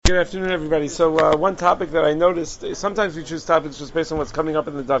Good afternoon, everybody. So one topic that I noticed, sometimes we choose topics just based on what's coming up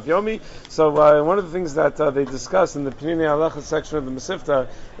in the Daf Yomi. So one of the things that they discuss in the Pinei Halacha section of the Masifta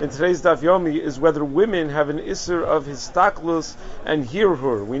in today's Daf Yomi is whether women have an Isser of Histaklus and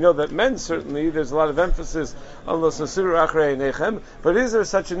Hirhur. We know that men, certainly, there's a lot of emphasis on Los Asuru Achrei Nechem, but is there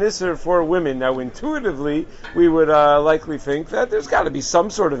such an Isser for women? Now, intuitively, we would likely think that there's got to be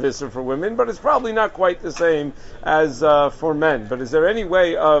some sort of Isser for women, but it's probably not quite the same as for men. But is there any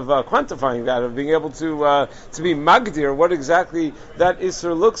way of quantifying that, of being able to be magdir what exactly that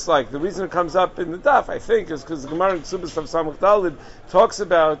Isser looks like? The reason it comes up in the Daf, I think, is because the Gemara in Ksubas of Samach Dalid talks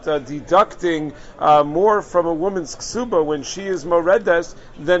about deducting more from a woman's ksuba when she is moredes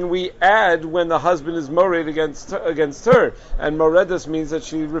than we add when the husband is mored against her. And moredes means that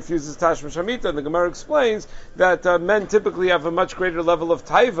she refuses tashma shamita. And the Gemara explains that men typically have a much greater level of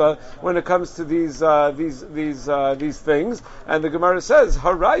taiva when it comes to these things. And the Gemara says,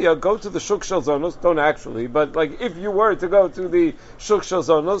 Haraya, go to the Shuk Shel Zonos. Don't actually, but like if you were to go to the Shuk Shel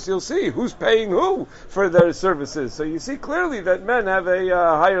Zonos, you'll see who's paying who for their services. So you see clearly that men have a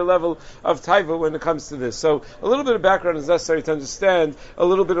higher level of taiva when it comes to this. So a little bit of background is necessary to understand a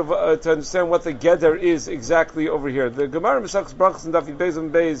little bit of to understand what the geder is exactly over here. The Gemara Mesachos Brachos and Dafid Beis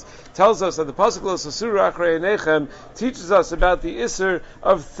and Beis tells us that the pasuk Los Asuru Achrei Nechem teaches us about the isser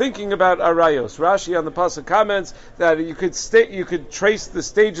of thinking about arayos. Rashi on the pasuk comments that you could trace the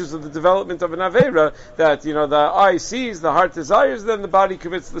stages of the development of an avera. That the eye sees, the heart desires, then the body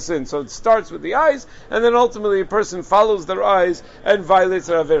commits the sin. So it starts with the eyes, and then ultimately a person follows their eyes and violates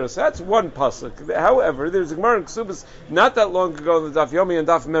their avera. So that's one pasuk. However, there's a Gemara in Ksubas not that long ago in the Daf Yomi and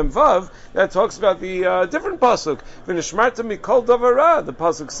Daf Mem Vav that talks about the different pasuk. V'nishmarta mikol davara, the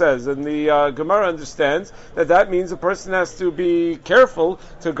pasuk says, and the Gemara understands that means a person has to be careful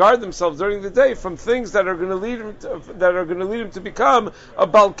to guard themselves during the day from things that are going to lead him to become a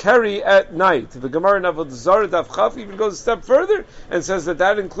balkari at night. The Gemara in Avodah Zarah Daf Chaf even goes a step further and says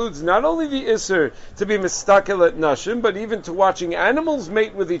that includes not only the isser to be mistakel at nashim, but even to watching animals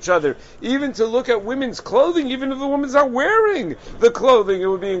mate with each other, even to look at women's clothing, even if the woman's not wearing the clothing, it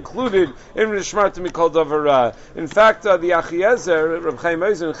would be included in Rishmarta Mikol Davara. In fact, the Achiezer, Reb Chaim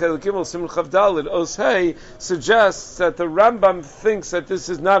Ozer, in Chelik Gimel Simon Chav Daled Osei suggests that the Rambam thinks that this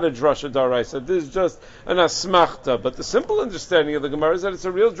is not a drasha daraisa, this is just an asmachta. But the simple understanding of the Gemara is that it's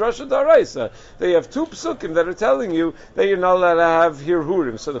a real drasha daraisa. They have two psukim that are telling you that you're not allowed to have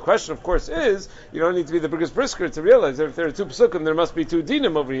hirhurim. So the question, of course, is you don't need to be the biggest brisker to realize that if there are two psukim, there must be two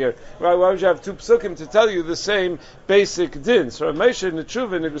dinim over here. Why would you have two psukim to tell you the same basic din? So Moshe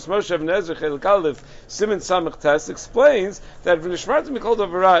Nechuva, Nigros Moshe and Ezra Chelik Aleph, Siman Samach Tes explains that V'nishmarta Mikol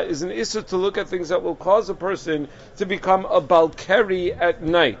Davara is an issur to look at things that will cause a person to become a balkari at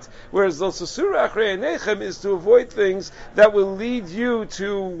night, whereas Los Asuru Achrei Nechem is to avoid things that will lead you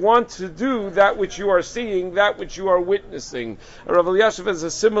to want to do that which you are seeing, that which you are witnessing. Rav Elyashiv has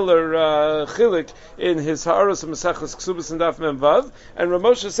a similar chilik in his Ha'aros and Mesachos Ksubas and Daf Mem Vav, and Rav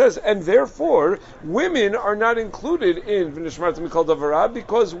Moshe says, and therefore women are not included in V'nishmarta Mikol Davara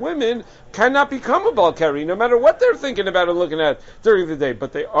because women cannot become a balkari no matter what they're thinking about and looking at during the day,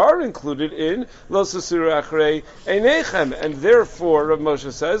 but they are included in Los Asuru Achrei Nechem, and therefore Rav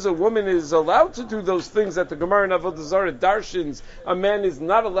Moshe says a woman is allowed to do those things that the Gemara in Avodah Zarah darshins a man is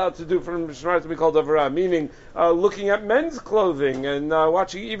not allowed to do from Mishmar to be called Avara, meaning looking at men's clothing and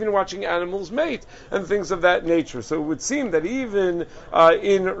watching animals mate and things of that nature. So it would seem that even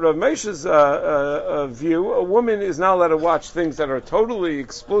in Rav Moshe's view, a woman is not allowed to watch things that are totally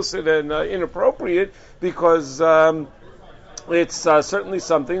explicit and inappropriate because it's certainly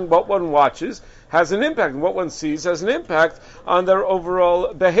something what one watches has an impact, and what one sees has an impact on their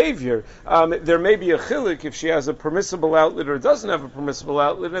overall behavior. There may be a chilik if she has a permissible outlet or doesn't have a permissible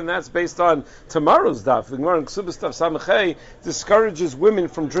outlet, and that's based on tomorrow's daf. The Gemara in Ksubas Daf Samachay discourages women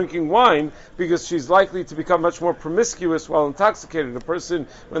from drinking wine because she's likely to become much more promiscuous while intoxicated. A person,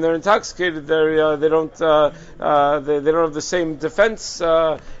 when they're intoxicated, they don't have the same defense.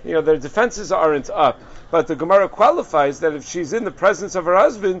 Their defenses aren't up. But the Gemara qualifies that if she's in the presence of her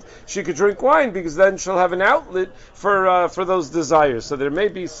husband, she could drink wine because then she'll have an outlet for those desires. So there may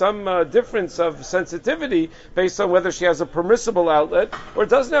be some difference of sensitivity based on whether she has a permissible outlet or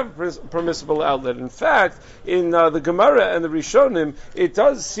doesn't have a permissible outlet. In fact, in the Gemara and the Rishonim, it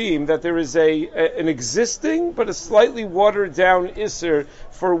does seem that there is an existing but a slightly watered down isser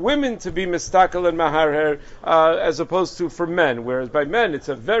for women to be mistakel and maharher as opposed to for men. Whereas by men it's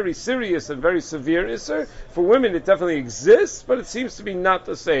a very serious and very severe isser. For women it definitely exists, but it seems to be not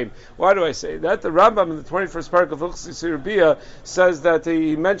the same. Why do I say that? that. The Rambam in the 21st parak of Hilchos Yisur Bia says that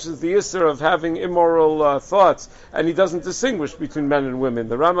he mentions the issur of having immoral thoughts, and he doesn't distinguish between men and women.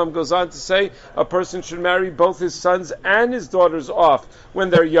 The Rambam goes on to say a person should marry both his sons and his daughters off when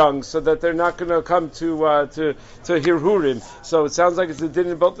they're young, so that they're not going to come to hirhurim. So it sounds like it's a din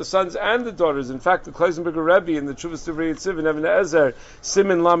in both the sons and the daughters. In fact, the Kleisenberger Rebbe in the Chuvas Divrei Yitziv and Even Ezer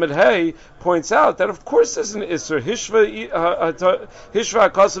Siman Lamed Hey points out that of course there's an issur hishva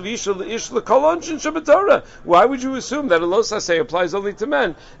akasav ish l'kolonshin shabbatorah. Why would you assume that a lo saseh applies only to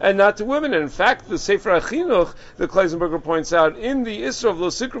men and not to women? And in fact, the Sefer HaChinuch, the Kleisenberger points out, in the issur of lo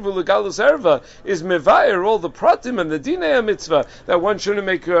sikravu l'galus erva is mevayer all the pratim and the dinei mitzvah, that one shouldn't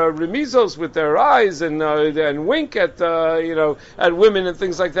make remizos with their eyes and wink at at women and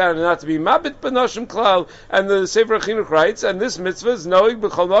things like that, and not to be mabit b'nashim klal. And the Sefer HaChinuch writes, and this mitzvah is knowing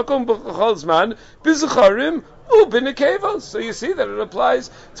b'chol makom b'chol zman b'zecharim u'b'nekevos. So you see that it applies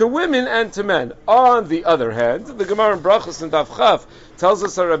to women and to men. On the other hand, the Gemara in Brachos and Daf Chaf tells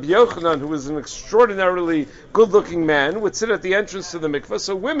us that Rabbi Yochanan, who was an extraordinarily good-looking man, would sit at the entrance to the mikveh,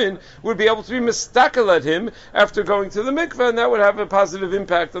 so women would be able to be mistakel at him after going to the mikveh, and that would have a positive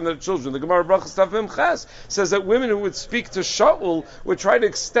impact on their children. The Gemara Brachos Daf Mem Ches says that women who would speak to Shaul would try to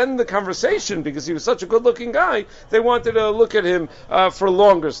extend the conversation because he was such a good-looking guy. They wanted to look at him for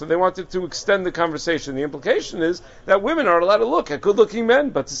longer, so they wanted to extend the conversation. The implication is that women are allowed to look at good-looking men,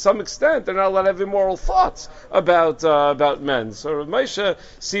 but to some extent they're not allowed to have immoral thoughts about men. So Moshe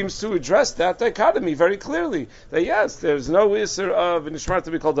seems to address that dichotomy very clearly. That yes, there's no isser of nishmar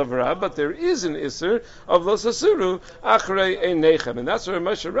to be called avra, but there is an isser of los asuru achrei ein nechem, and that's where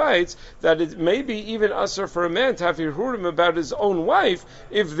Moshe writes that it may be even usher for a man to have hirhurim about his own wife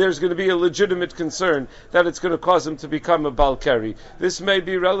if there's going to be a legitimate concern that it's going to cause him to become a balkari. This may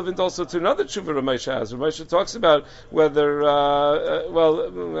be relevant also to another tshuva Moshe has. Moshe talks about whether, well,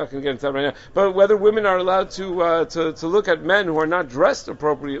 I'm not going to get into that right now, but whether women are allowed to look at men who are not dressed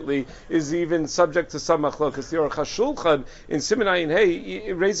appropriately is even subject to some machlokas. The Aruch HaShulchan in Siman Ayin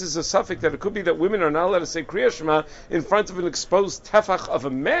Hey raises a suffix that it could be that women are not allowed to say Kriya Shema in front of an exposed tefach of a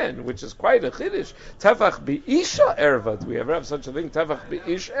man, which is quite a chiddush. Tefach bi'isha erva. Do we ever have such a thing? Tefach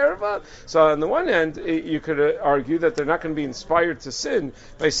bi'ish erva? So on the one hand, you could argue that they're not going to be inspired to sin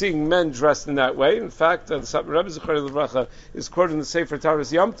by seeing men dressed in that way. In fact, the Rebbe Zechariah Levracha is quoted in the Sefer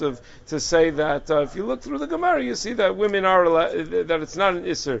Taras Yom Tov to say that if you look through the Gemara, you see that women are allowed, that it's not an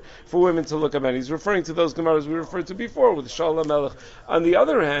isser for women to look at men. He's referring to those Gemaras we referred to before with Shaul HaMelech. On the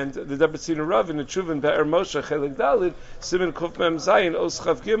other hand, the Debretziner Rav in the Tshuvin Be'er Moshe Chelik Dalid Siman Kuf Mem Zayin Os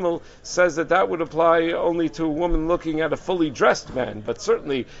Chav Gimel says that would apply only to a woman looking at a fully dressed man. But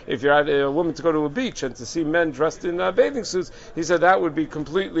certainly, if you're at a woman to go to a beach and to see men dressed in bathing suits, he said that would be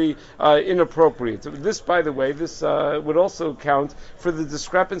completely inappropriate. This, by the way, would also count for the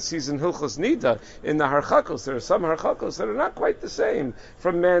discrepancies in Hilchos Nida in the Harchakos. There are some Harchakos that are not quite the same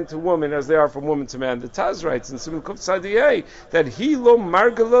from man to woman as they are from woman to man. The Taz writes in Siman Kuf Tzadiyeh that he lo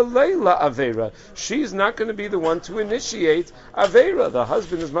margala leila avera. She's not going to be the one to initiate avera. The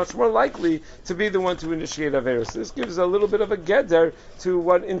husband is much more likely to be the one to initiate avera. So this gives a little bit of a geder to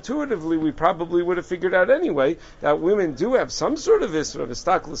what intuitively we probably would have figured out anyway, that women do have some sort of isra of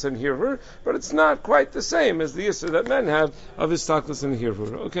istaklis and hirvur, but it's not quite the same as the isra that men have of istaklis and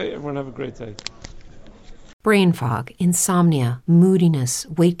hirvur. Okay, everyone have a great day. Brain fog, insomnia, moodiness,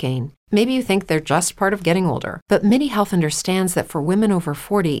 weight gain. Maybe you think they're just part of getting older, but MIDI Health understands that for women over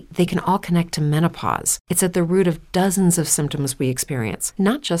 40, they can all connect to menopause. It's at the root of dozens of symptoms we experience,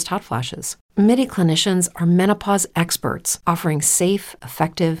 not just hot flashes. MIDI clinicians are menopause experts, offering safe,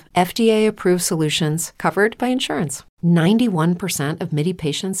 effective, FDA-approved solutions covered by insurance. 91% of MIDI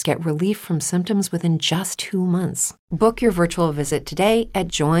patients get relief from symptoms within just 2 months. Book your virtual visit today at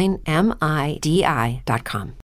joinmidi.com.